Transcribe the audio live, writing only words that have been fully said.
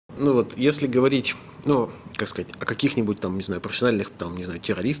ну вот, если говорить, ну, как сказать, о каких-нибудь там, не знаю, профессиональных, там, не знаю,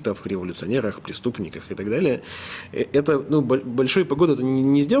 террористах, революционерах, преступниках и так далее, это, ну, большой погоды это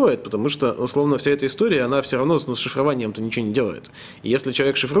не сделает, потому что, условно, вся эта история, она все равно с шифрованием-то ничего не делает. И если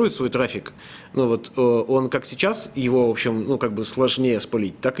человек шифрует свой трафик, ну, вот, он как сейчас его, в общем, ну, как бы сложнее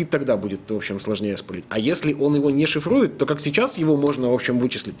спалить, так и тогда будет, в общем, сложнее спалить. А если он его не шифрует, то как сейчас его можно, в общем,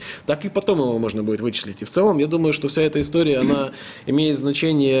 вычислить, так и потом его можно будет вычислить. И в целом, я думаю, что вся эта история, она имеет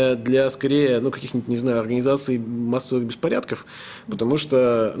значение для, скорее, ну, каких-нибудь, не знаю, организаций массовых беспорядков, потому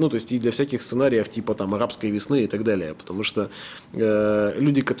что, ну, то есть и для всяких сценариев типа там арабской весны и так далее, потому что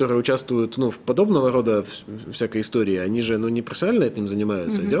люди, которые участвуют, ну, в подобного рода всякой истории, они же, ну, не профессионально этим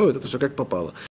занимаются, а делают это все как попало.